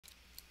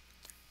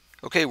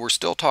Okay, we're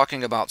still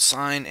talking about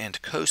sine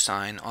and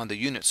cosine on the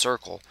unit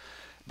circle,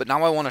 but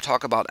now I want to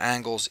talk about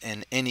angles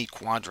in any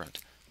quadrant.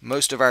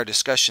 Most of our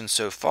discussion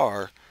so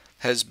far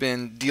has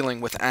been dealing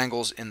with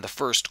angles in the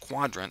first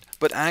quadrant,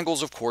 but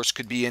angles of course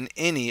could be in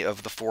any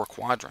of the four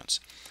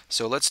quadrants.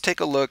 So let's take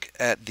a look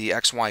at the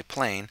xy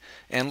plane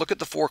and look at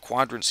the four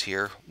quadrants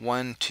here,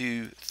 1,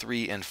 2,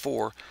 3, and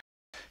 4.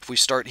 If we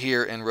start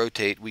here and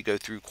rotate, we go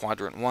through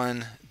quadrant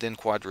 1, then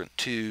quadrant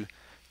 2,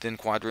 then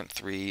quadrant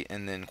 3,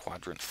 and then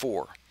quadrant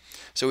 4.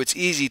 So it's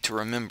easy to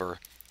remember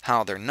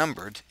how they're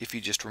numbered if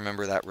you just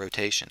remember that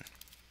rotation.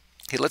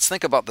 Okay, let's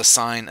think about the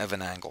sine of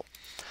an angle.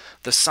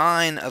 The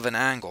sine of an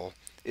angle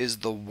is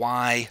the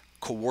y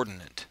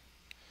coordinate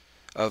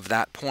of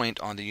that point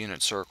on the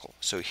unit circle.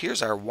 So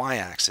here's our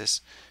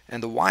y-axis,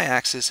 and the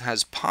y-axis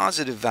has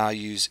positive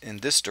values in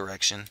this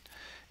direction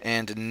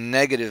and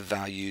negative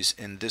values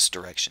in this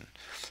direction.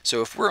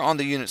 So if we're on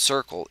the unit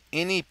circle,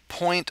 any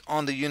point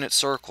on the unit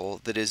circle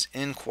that is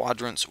in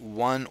quadrants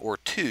 1 or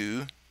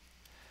 2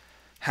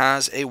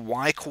 has a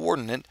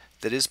y-coordinate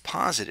that is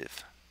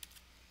positive.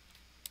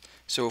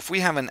 So if we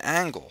have an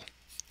angle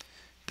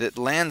that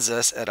lands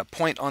us at a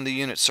point on the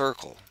unit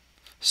circle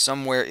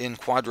somewhere in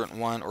quadrant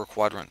 1 or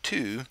quadrant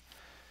 2,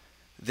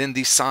 then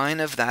the sine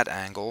of that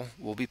angle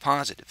will be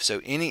positive.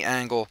 So any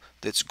angle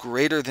that's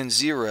greater than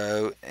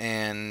 0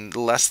 and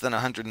less than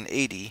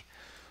 180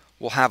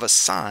 will have a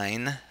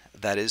sine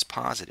that is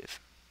positive.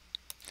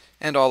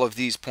 And all of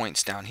these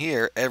points down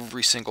here,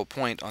 every single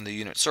point on the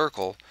unit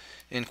circle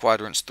in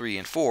quadrants 3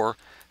 and 4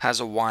 has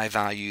a y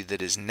value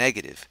that is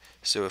negative.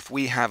 So if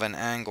we have an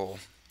angle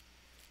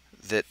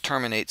that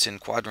terminates in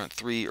quadrant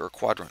 3 or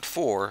quadrant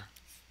 4,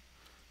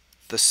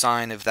 the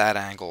sine of that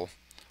angle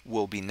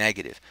will be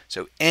negative.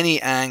 So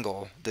any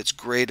angle that's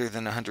greater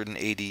than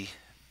 180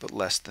 but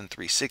less than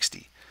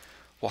 360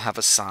 will have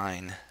a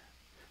sine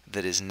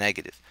that is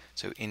negative.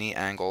 So any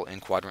angle in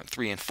quadrant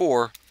 3 and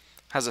 4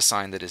 has a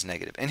sine that is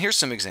negative. And here's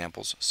some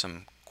examples,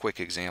 some quick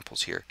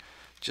examples here.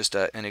 Just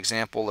an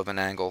example of an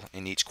angle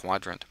in each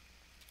quadrant.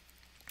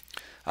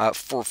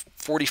 For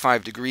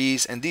 45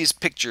 degrees, and these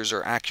pictures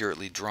are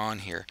accurately drawn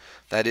here,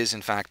 that is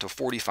in fact a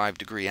 45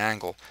 degree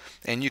angle,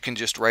 and you can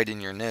just write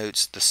in your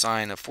notes the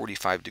sine of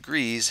 45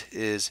 degrees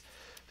is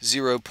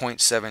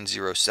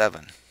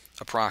 0.707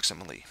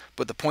 approximately.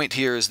 But the point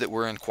here is that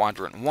we're in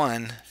quadrant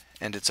 1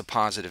 and it's a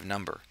positive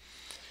number.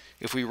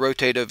 If we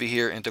rotate over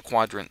here into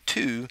quadrant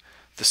 2,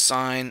 the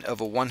sine of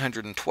a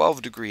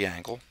 112 degree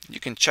angle, you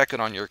can check it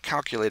on your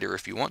calculator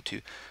if you want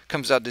to,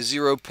 comes out to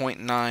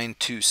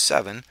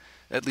 0.927,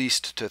 at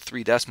least to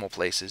 3 decimal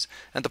places.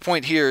 And the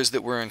point here is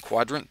that we're in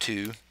quadrant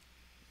 2,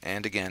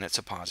 and again it's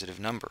a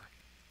positive number.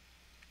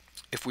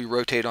 If we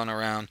rotate on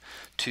around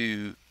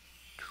to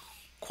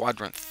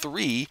quadrant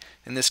 3,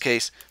 in this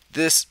case,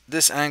 this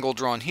angle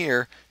drawn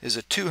here is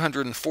a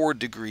 204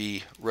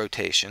 degree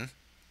rotation,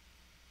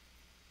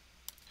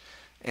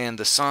 and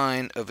the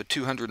sine of a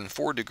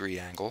 204 degree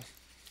angle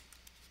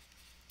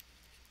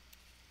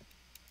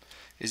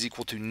is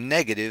equal to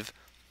negative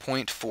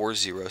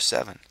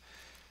 0.407.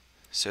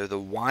 So the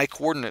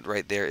y-coordinate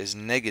right there is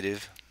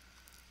negative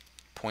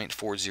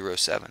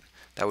 0.407.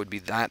 That would be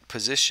that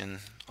position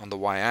on the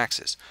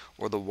y-axis,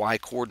 or the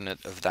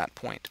y-coordinate of that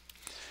point.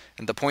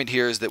 And the point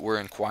here is that we're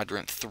in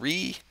quadrant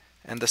 3,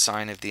 and the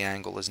sine of the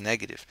angle is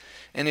negative.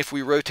 And if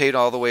we rotate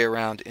all the way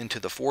around into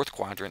the fourth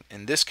quadrant,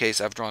 in this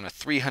case I've drawn a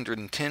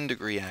 310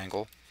 degree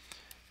angle,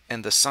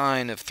 and the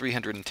sine of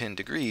 310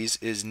 degrees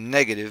is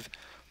negative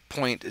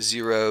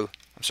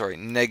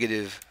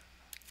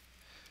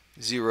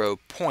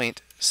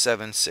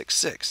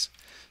 0.766.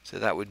 So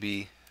that would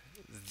be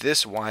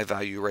this y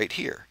value right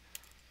here,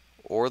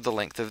 or the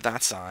length of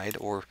that side,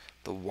 or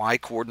the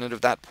y-coordinate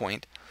of that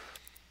point.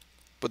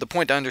 But the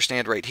point to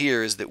understand right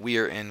here is that we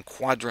are in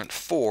quadrant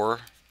 4,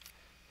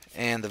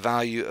 and the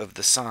value of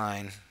the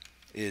sine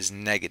is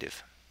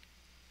negative.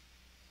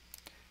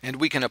 And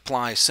we can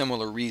apply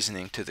similar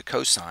reasoning to the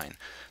cosine.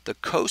 The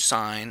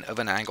cosine of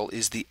an angle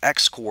is the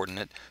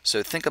x-coordinate,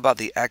 so think about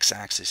the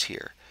x-axis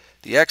here.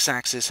 The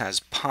x-axis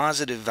has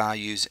positive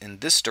values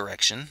in this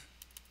direction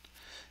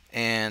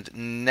and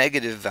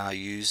negative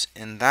values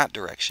in that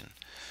direction.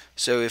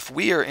 So if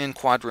we are in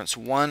quadrants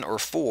 1 or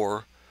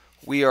 4,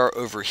 we are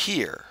over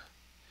here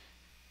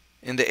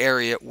in the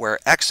area where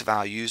x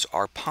values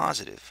are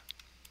positive.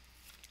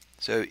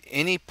 So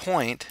any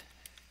point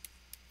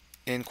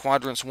in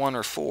quadrants 1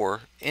 or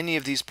 4, any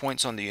of these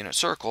points on the unit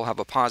circle have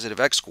a positive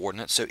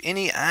x-coordinate, so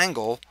any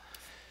angle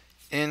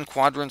in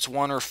quadrants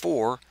 1 or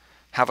 4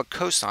 have a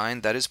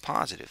cosine that is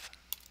positive.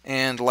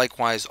 And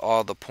likewise,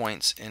 all the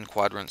points in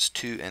quadrants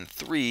 2 and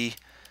 3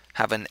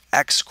 have an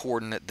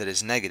x-coordinate that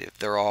is negative.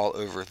 They're all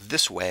over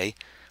this way,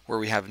 where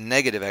we have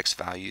negative x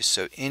values,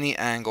 so any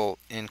angle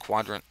in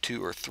quadrant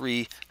 2 or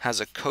 3 has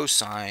a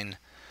cosine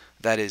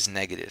that is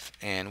negative.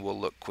 And we'll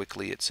look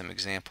quickly at some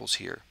examples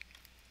here.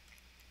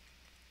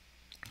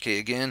 Okay,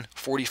 again,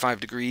 45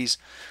 degrees.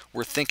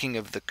 We're thinking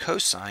of the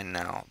cosine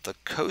now. The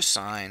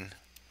cosine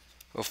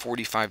of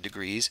 45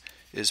 degrees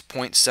is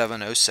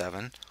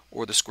 0.707,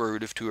 or the square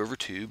root of 2 over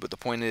 2, but the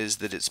point is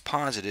that it's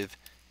positive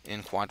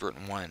in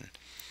quadrant 1.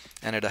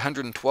 And at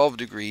 112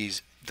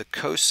 degrees, the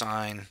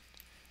cosine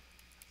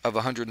of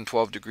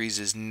 112 degrees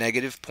is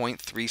negative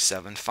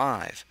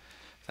 0.375.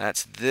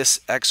 That's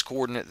this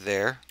x-coordinate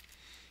there,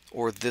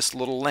 or this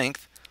little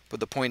length, but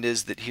the point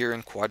is that here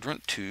in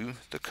quadrant 2,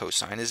 the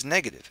cosine is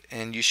negative,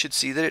 and you should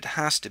see that it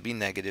has to be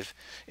negative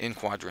in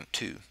quadrant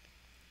 2.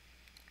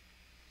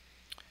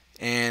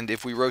 And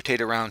if we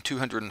rotate around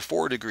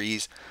 204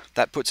 degrees,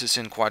 that puts us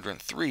in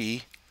quadrant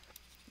 3.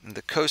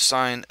 The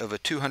cosine of a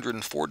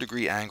 204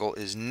 degree angle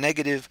is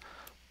negative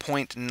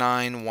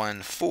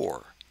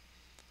 0.914.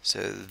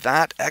 So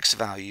that x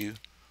value,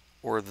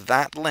 or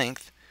that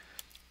length,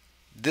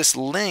 this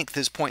length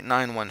is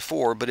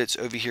 0.914, but it's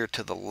over here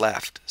to the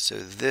left. So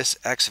this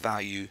x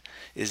value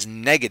is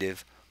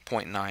negative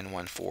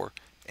 0.914,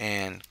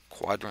 and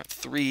quadrant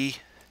 3,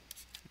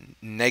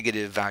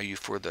 negative value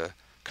for the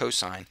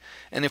cosine.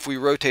 And if we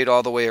rotate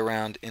all the way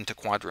around into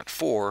quadrant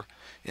 4,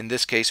 in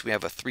this case we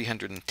have a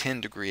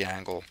 310 degree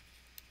angle.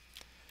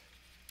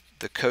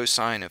 The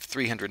cosine of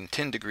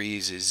 310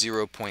 degrees is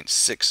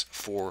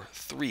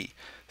 0.643.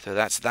 So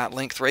that's that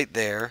length right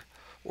there,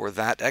 or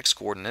that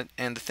x-coordinate.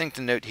 And the thing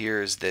to note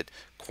here is that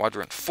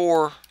quadrant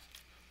 4,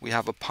 we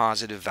have a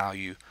positive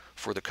value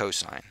for the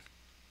cosine.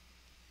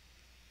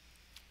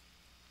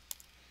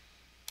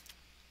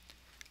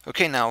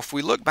 Okay, now if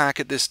we look back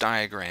at this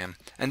diagram,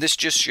 and this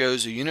just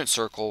shows a unit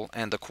circle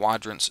and the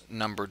quadrants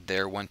numbered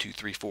there, 1, 2,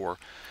 3, 4,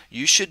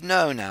 you should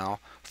know now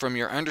from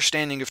your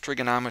understanding of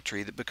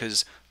trigonometry that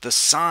because the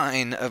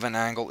sine of an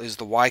angle is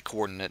the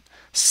y-coordinate,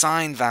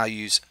 sine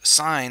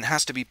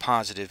has to be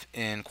positive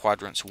in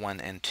quadrants 1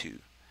 and 2.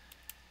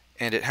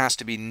 And it has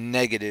to be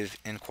negative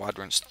in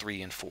quadrants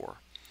 3 and 4.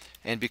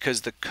 And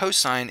because the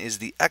cosine is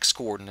the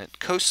x-coordinate,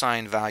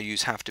 cosine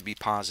values have to be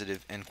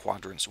positive in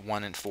quadrants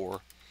 1 and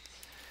 4.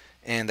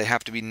 And they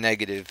have to be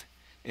negative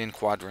in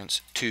quadrants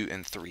 2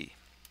 and 3.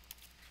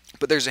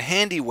 But there's a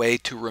handy way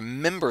to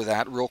remember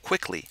that real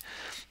quickly.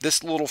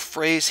 This little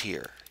phrase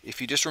here,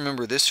 if you just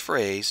remember this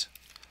phrase,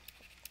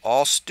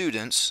 all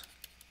students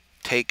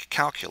take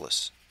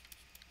calculus.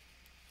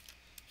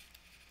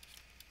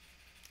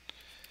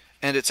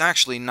 And it's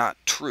actually not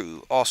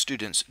true. All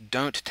students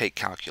don't take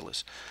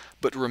calculus.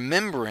 But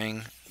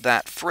remembering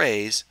that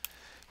phrase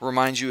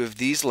reminds you of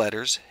these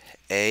letters,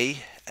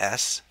 A,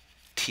 S,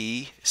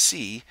 T,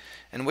 C,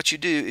 and what you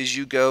do is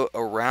you go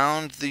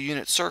around the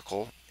unit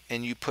circle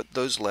and you put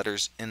those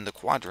letters in the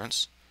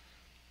quadrants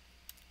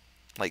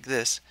like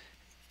this,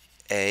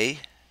 A,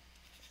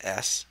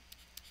 S,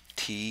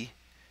 T,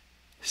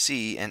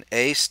 C, and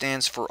A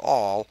stands for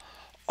all.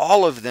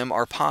 All of them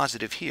are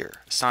positive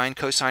here. Sine,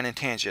 cosine, and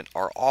tangent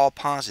are all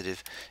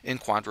positive in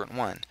quadrant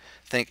 1.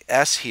 Think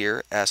S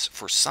here, S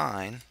for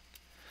sine.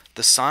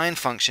 The sine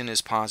function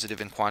is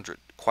positive in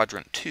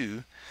quadrant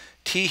 2.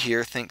 T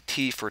here, think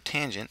T for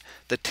tangent.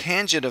 The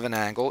tangent of an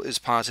angle is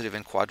positive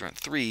in quadrant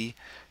 3.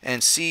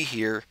 And C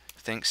here,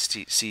 think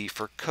C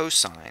for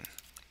cosine.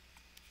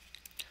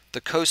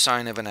 The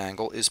cosine of an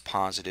angle is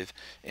positive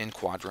in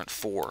quadrant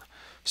 4.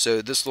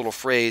 So this little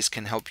phrase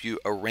can help you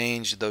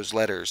arrange those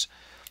letters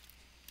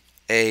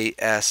A,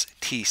 S,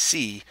 T,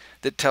 C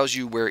that tells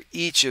you where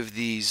each of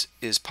these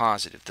is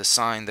positive, the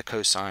sine, the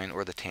cosine,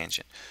 or the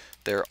tangent.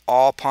 They're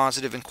all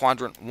positive in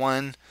quadrant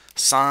 1.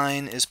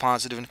 Sine is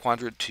positive in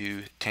quadrant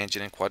 2,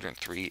 tangent in quadrant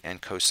 3,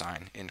 and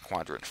cosine in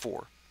quadrant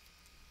 4.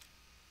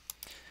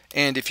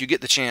 And if you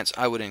get the chance,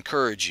 I would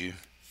encourage you,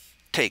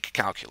 take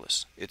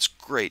calculus. It's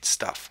great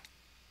stuff.